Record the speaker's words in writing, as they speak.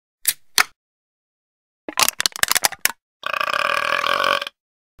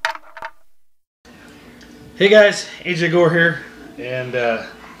Hey guys, AJ Gore here, and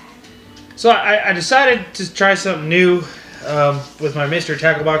so I decided to try something new with my Mystery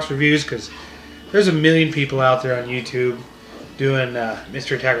Tackle Box reviews, because there's a million people out there on YouTube doing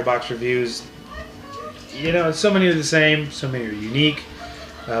Mystery Tackle Box reviews. You know, so many are the same, so many are unique,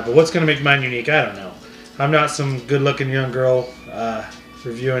 but what's going to make mine unique, I don't know. I'm not some good-looking young girl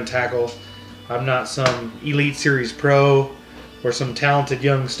reviewing tackle. I'm not some Elite Series Pro or some talented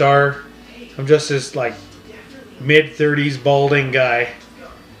young star. I'm just this, like, mid-30s balding guy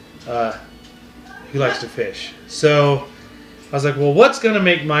who likes to fish. So I was like, well, what's going to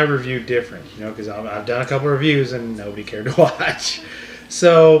make my review different? You know, because I've done a couple of reviews and nobody cared to watch.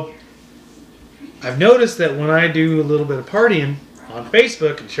 So I've noticed that when I do a little bit of partying on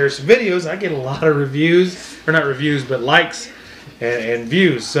Facebook and share some videos, I get a lot of reviews, or not reviews, but likes and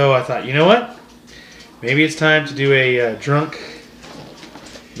views. So I thought, you know what? Maybe it's time to do a drunk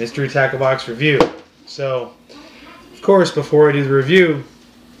Mystery Tackle Box review. So, of course, before I do the review,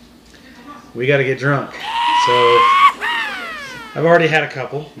 we got to get drunk. So, I've already had a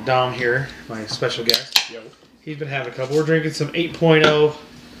couple. Dom here, my special guest. Yo. He's been having a couple. We're drinking some 8.0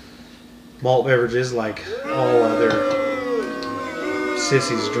 malt beverages like all other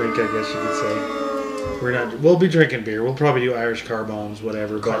sissies drink, I guess you could say. We'll be drinking beer. We'll probably do Irish car bombs,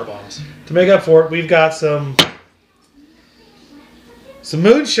 whatever. Car bombs. To make up for it, we've got some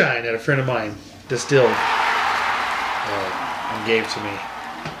moonshine that a friend of mine distilled and gave to me.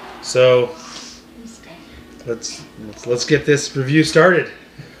 So let's get this review started.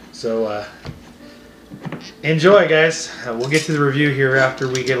 So enjoy, guys. We'll get to the review here after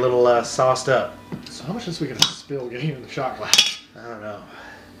we get a little sauced up. So how much is we gonna spill getting in the shot glass? I don't know.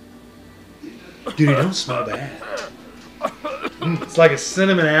 Dude, it don't smell bad. It's like a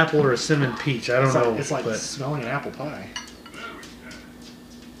cinnamon apple or a cinnamon peach. I don't know. It's like smelling an apple pie.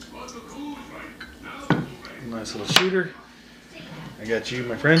 Nice little shooter. I got you,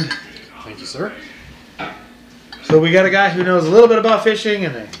 my friend. Thank you, sir. So we got a guy who knows a little bit about fishing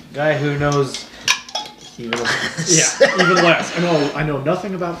and a guy who knows even less. Yeah, even less. I know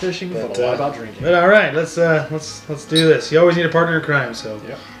nothing about fishing, but a lot about drinking. But all right, let's do this. You always need a partner in crime, so.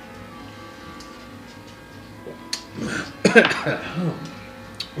 Yep.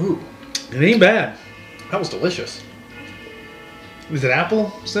 Ooh, it ain't bad. that was delicious. Was it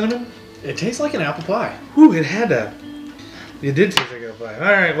apple cinnamon? It tastes like an apple pie. Whew, it did taste like apple pie.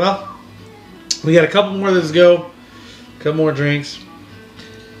 All right, well, we got a couple more of those to go, a couple more drinks,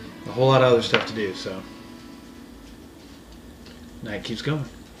 a whole lot of other stuff to do. So night keeps going.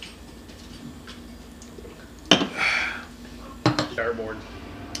 Dartboard.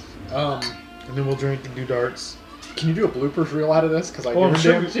 And then we'll drink and do darts. Can you do a bloopers reel out of this? Because I'm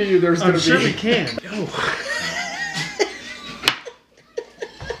sure guarantee you there's going to be. I'm sure we can.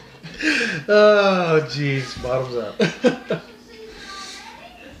 Oh, jeez. Bottoms up.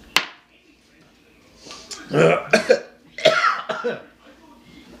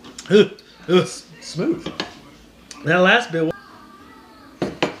 Smooth. That last bit.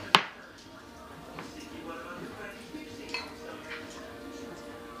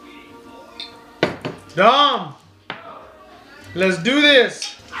 Dom, let's do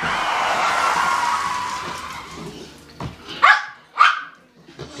this.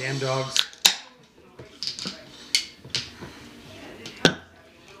 Damn dogs.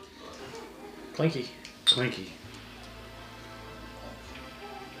 Clinky. Clinky.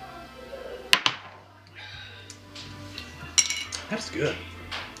 That's good.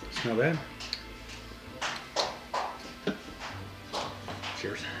 Smell bad.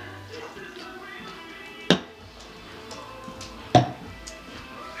 Cheers.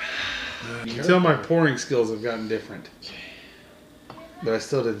 You can tell my pouring skills have gotten different. But I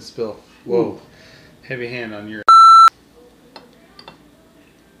still didn't spill. Whoa. Ooh. Heavy hand on your...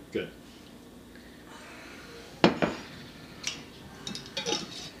 Good.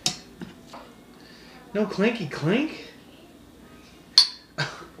 No clinky clink?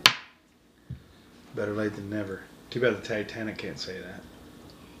 Better late than never. Too bad the Titanic can't say that.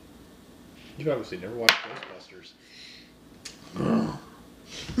 You've obviously never watched Ghostbusters.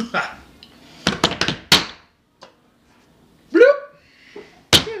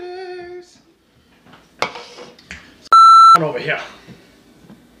 Cheers. On over here.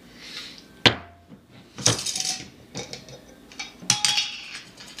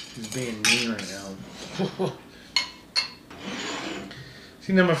 He's being mean right now.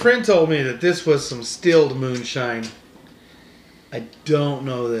 See, now my friend told me that this was some stilled moonshine. I don't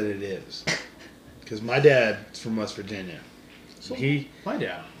know that it is. Because my dad's from West Virginia. So He... my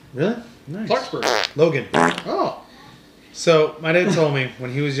dad. Really? Nice. Clarksburg. Logan. Oh. So, my dad told me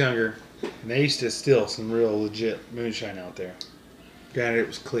when he was younger, And they used to distill some real legit moonshine out there. Granted, it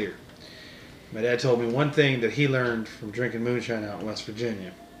was clear. My dad told me one thing that he learned from drinking moonshine out in West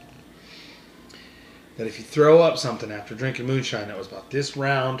Virginia. That if you throw up something after drinking moonshine that was about this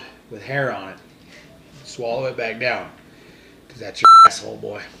round with hair on it, swallow it back down. Because that's your asshole,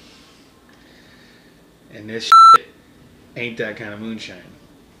 boy. And this shit ain't that kind of moonshine.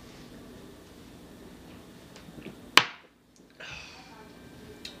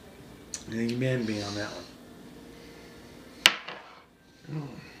 You man me on that one.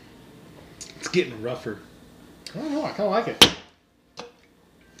 It's getting rougher. I don't know. I kind of like it.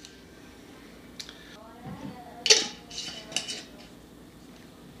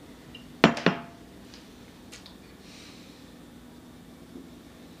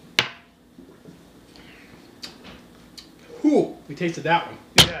 Whew, we tasted that one.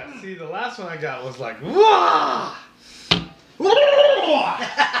 Yeah, see, the last one I got was like, wah!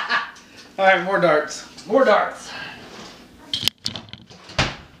 Alright, more darts. More darts.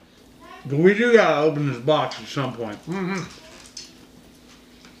 But we do gotta open this box at some point. Mm-hmm.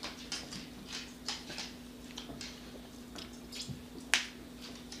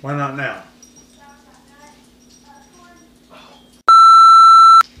 Why not now?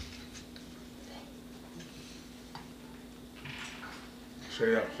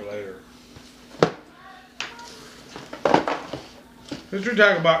 Straight up for later. Mr.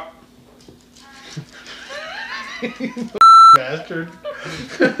 Tacklebox. Bastard.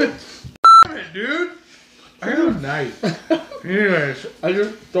 Dude. I got a knife. Anyways, I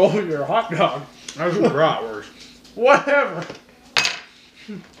just stole your hot dog. that's a bratwurst. Whatever.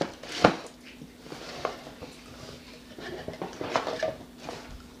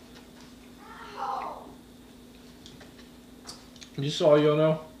 Just so you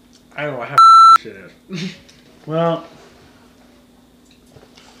know, I don't know how shit is. Well,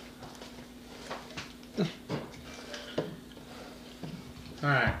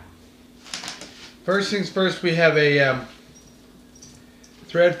 alright. First things first, we have a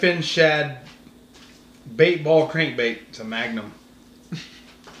threadfin shad bait ball crankbait. It's a Magnum.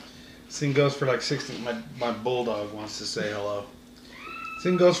 This thing goes for like 60. My bulldog wants to say hello. This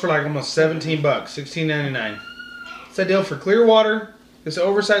thing goes for like almost 17 bucks, $16.99. It's ideal for clear water. This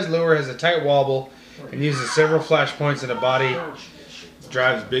oversized lure has a tight wobble and uses several flash points in the body.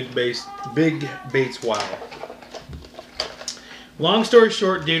 Drives big baits wild. Long story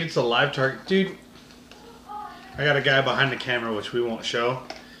short, dude, it's a live target. Dude, I got a guy behind the camera, which we won't show.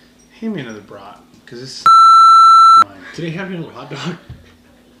 Hand me another brat, because it's mine. Did he have you another hot dog?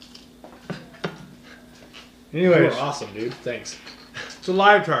 Anyways, You're awesome, dude. Thanks. it's a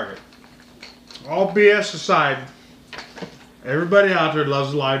live target. All BS aside, everybody out there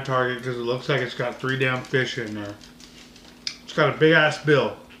loves a live target because it looks like it's got 3 damn fish in there. It's got a big ass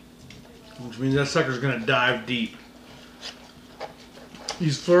bill, which means that sucker's gonna dive deep.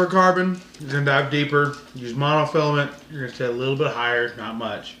 Use fluorocarbon, you're gonna dive deeper. Use monofilament, you're gonna stay a little bit higher, not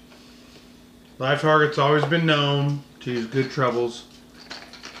much. Live target's always been known to use good trebles.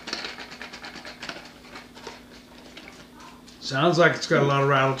 Sounds like it's got a lot of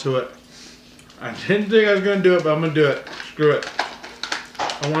rattle to it. I didn't think I was gonna do it, but I'm gonna do it. Screw it.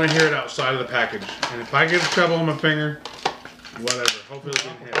 I want to hear it outside of the package. And if I get a treble on my finger, whatever. Hopefully it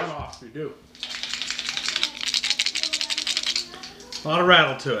didn't hit. Run off, you do. A lot of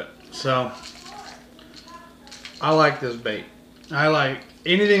rattle to it. So, I like this bait. I like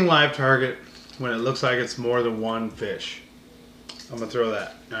anything live target when it looks like it's more than one fish. I'm going to throw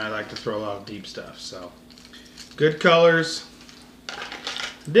that. And I like to throw a lot of deep stuff. So, good colors.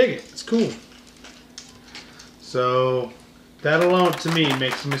 Dig it. It's cool. So, that alone to me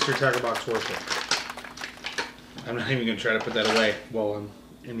makes Mr. Tacklebox worth it. I'm not even going to try to put that away while I'm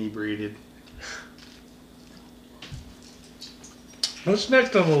inebriated. What's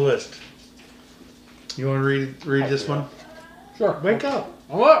next on the list? You want to read this one? Sure. Wake up.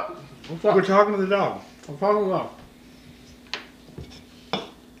 I'm up. What's up? We're talking to the dog. I'm talking about.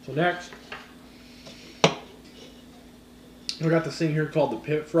 So next, we got this thing here called the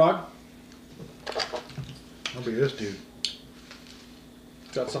pit frog. I'll be this dude.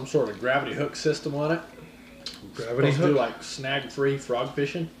 It's got some sort of gravity hook system on it. Gravity Supposed to do hook? like snag-free frog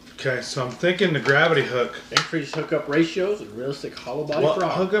fishing. Okay, so I'm thinking the gravity hook. Increased hookup ratios and realistic hollow body What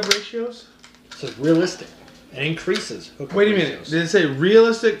frog. hookup ratios? It says realistic and increases hookup Wait a minute. ratios. Did it say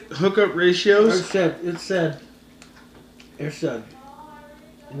realistic hookup ratios? It said,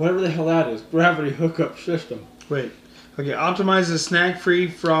 whatever the hell that is, gravity hookup system. Wait. Okay, optimizes snag-free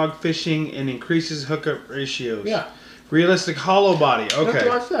frog fishing and increases hookup ratios. Yeah. Realistic hollow body. Okay. That's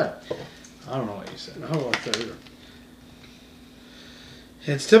what I said. I don't know what you said. I don't know what I said either.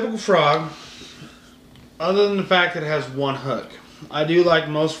 It's typical frog, other than the fact that it has one hook. I do like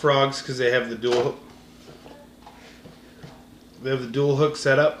most frogs because they have the dual hook. They have the dual hook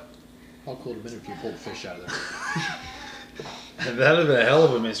setup. How cool would it have been if you pulled a fish out of there? That would have been a hell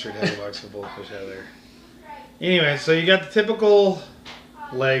of a mystery tackle box to pull a fish out of there. Anyway, so you got the typical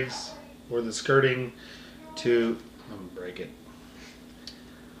legs or the skirting to... I'm going to break it.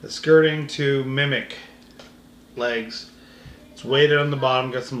 The skirting to mimic legs. It's weighted on the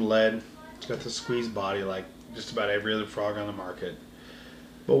bottom, got some lead. It's got the squeezed body like just about every other frog on the market.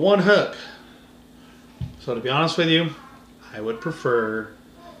 But one hook. So to be honest with you, I would prefer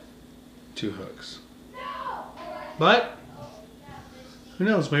 2 hooks. But who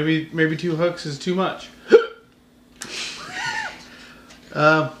knows? Maybe 2 hooks is too much.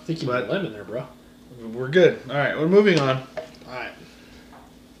 I think you put a lemon there, bro. We're good. All right, we're moving on. All right.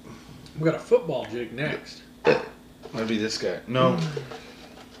 We got a football jig next. Might be this guy. No.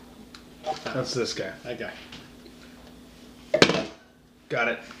 That's this guy. That guy. Got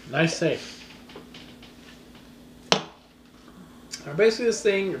it. Nice save. Now basically this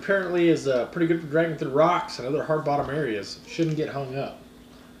thing apparently is pretty good for dragging through rocks and other hard bottom areas. Shouldn't get hung up.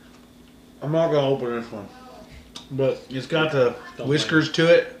 I'm not going to open this one. But it's got the whiskers to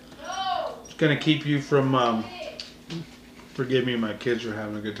it. It's going to keep you from... forgive me, my kids are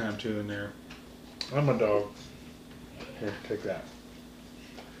having a good time too in there. I'm a dog. Here, take that.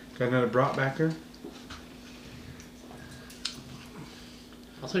 Got another brat back there?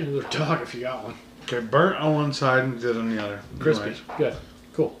 I'll take another dog if you got one. Okay, burnt on one side and good on the other. Crispy. Anyways. Good.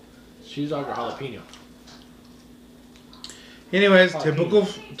 Cool. Cheese dog or jalapeno? Anyways,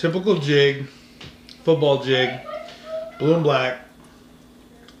 typical jig. Football jig. Blue and black.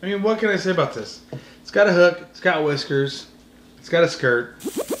 I mean, what can I say about this? It's got a hook. It's got whiskers. It's got a skirt.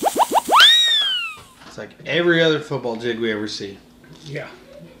 It's like every other football jig we ever see. Yeah.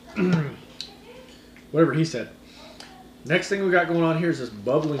 Whatever he said. Next thing we got going on here is this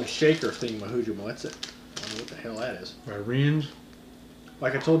bubbling shaker thingamahooja. What's it? I don't know what the hell that is. Irene.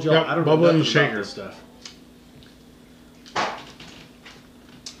 Like I told y'all, Yep, I don't know bubbling nothing shaker. about this stuff.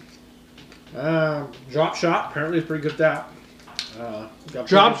 Drop shot. Apparently it's pretty good at that.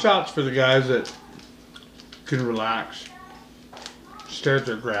 Drop shots for the guys that can relax, stare at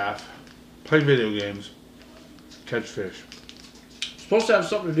their graph, play video games, catch fish. Supposed to have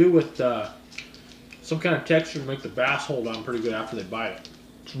something to do with some kind of texture to make the bass hold on pretty good after they bite it.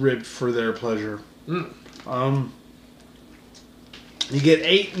 It's ribbed for their pleasure. You get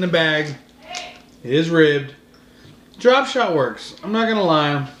 8 in the bag. It is ribbed. Drop shot works. I'm not gonna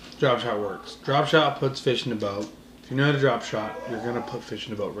lie. Drop shot works. Drop shot puts fish in the boat. If you know how to drop shot, you're gonna put fish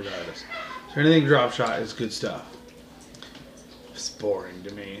in the boat regardless. So anything drop shot is good stuff. It's boring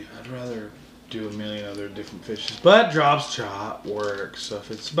to me. I'd rather do a million other different fishes. But drop shot works. So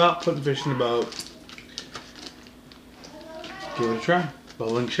if it's about putting fish in the boat, give it a try.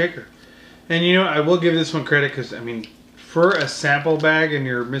 Bubbling shaker. And you know, I will give this one credit because, I mean, for a sample bag in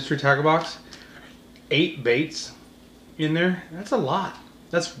your mystery tackle box, 8 baits in there, that's a lot.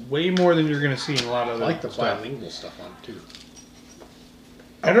 That's way more than you're going to see in a lot of other I like the stuff. bilingual stuff on it too.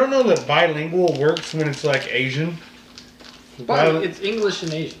 I don't know that bilingual works when it's like Asian. It's English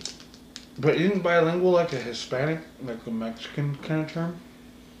and Asian. But isn't bilingual like a Hispanic, like a Mexican kind of term?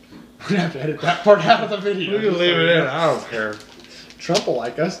 We're going to have to edit that part out of the video. We can leave it in. I don't care. Trump will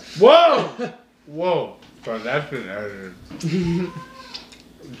like us. Whoa! Whoa. But that's been edited.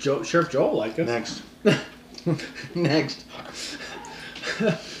 Sheriff Joe will like us. Next. Next.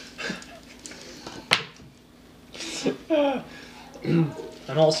 In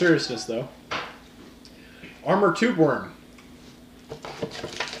all seriousness, though, armor tube worm.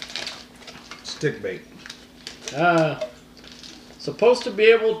 Stick bait. Supposed to be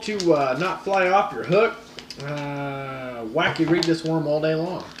able to not fly off your hook. Wacky rig this worm all day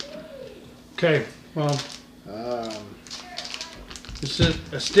long. Okay, well, this is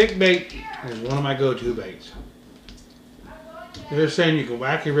a stick bait is one of my go-to baits. They're saying you can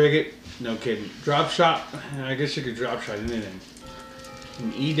wacky rig it. No kidding. Drop shot. I guess you could drop shot anything.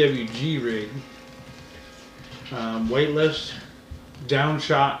 An EWG rig. Weightless. Down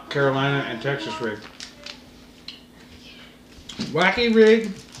shot. Carolina and Texas rig. Wacky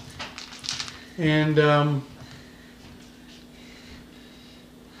rig. And a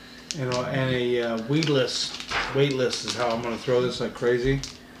weedless. Weightless is how I'm going to throw this like crazy.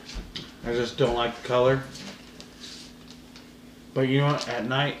 I just don't like the color. But you know what? At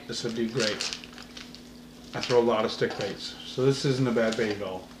night, this would do great. I throw a lot of stick baits. So this isn't a bad bait at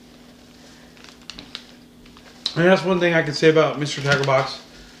all. And that's one thing I can say about Mr. Tackle Box.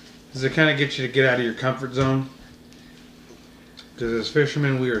 Is it kind of gets you to get out of your comfort zone. Because as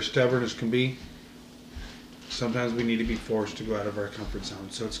fishermen, we are stubborn as can be. Sometimes we need to be forced to go out of our comfort zone.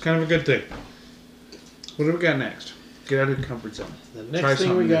 So it's kind of a good thing. What do we got next? Get out of your comfort zone. The next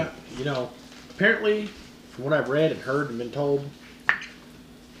thing we got, you know, apparently, from what I've read and heard and been told,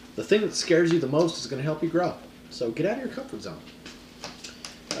 the thing that scares you the most is going to help you grow. So get out of your comfort zone.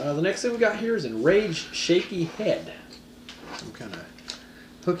 The next thing we got here is Enraged Shaky Head. Some kind of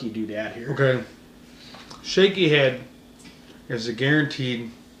hooky doodad here. Okay. Shaky Head is a guaranteed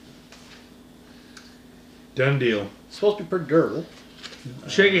done deal. It's supposed to be pretty durable.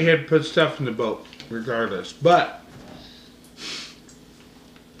 Shaky Head puts stuff in the boat, regardless. But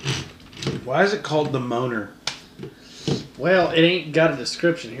why is it called the Moaner? Well, it ain't got a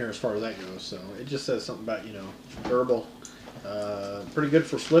description here as far as that goes, so it just says something about, you know, durable. Pretty good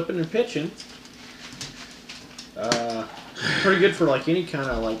for flipping and pitching. Pretty good for like any kind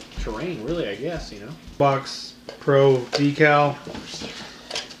of like terrain, really, I guess, you know. Box Pro decal,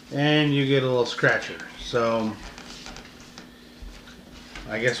 and you get a little scratcher. So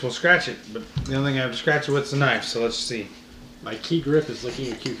I guess we'll scratch it, but the only thing I have to scratch it with is a knife. So let's see. My key grip is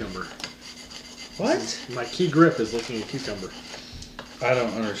licking a cucumber. What? My key grip is licking a cucumber. I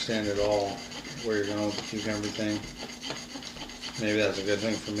don't understand at all where you're going with the cucumber thing. Maybe that's a good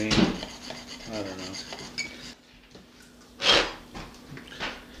thing for me. I don't know.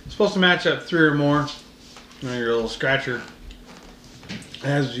 It's supposed to match up 3 or more. You know, your little scratcher.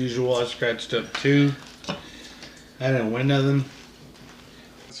 As usual, I scratched up 2. I didn't win nothing.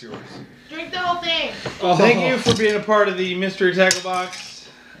 That's yours. Drink the whole thing. Oh. Thank you for being a part of the Mystery Tackle Box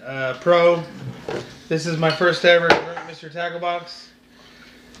Pro. This is my first ever Mystery Tackle Box.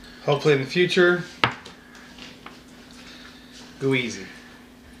 Hopefully in the future, go easy.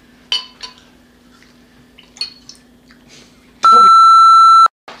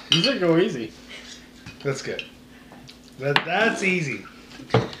 You said go easy. That's good. That's easy.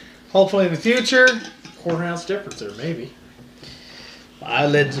 Hopefully in the future, Quarter-ounce difference there, maybe. my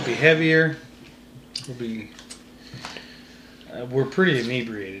eyelids will be heavier. We'll be. We're pretty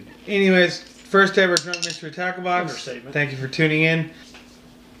inebriated. Anyways, first ever Drunk Mystery Tackle Box. Understatement. Thank you for tuning in.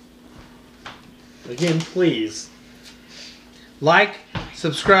 Again, please. Like,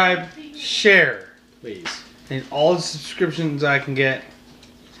 subscribe, share. Please. And all the subscriptions I can get.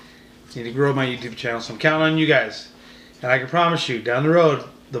 Need to grow my YouTube channel, so I'm counting on you guys. And I can promise you, down the road,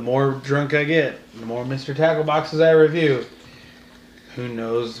 the more drunk I get, the more Mr. Tackle Boxes I review, who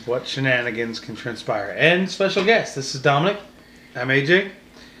knows what shenanigans can transpire. And special guest, this is Dominic. I'm AJ.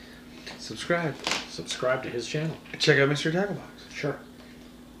 Subscribe. Subscribe to his channel. Check out Mr. Tackle Box. Sure.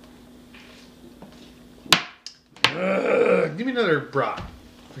 Give me another brat.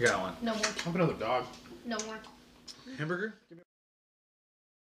 I got one. No more. Have another dog. No more. Hamburger?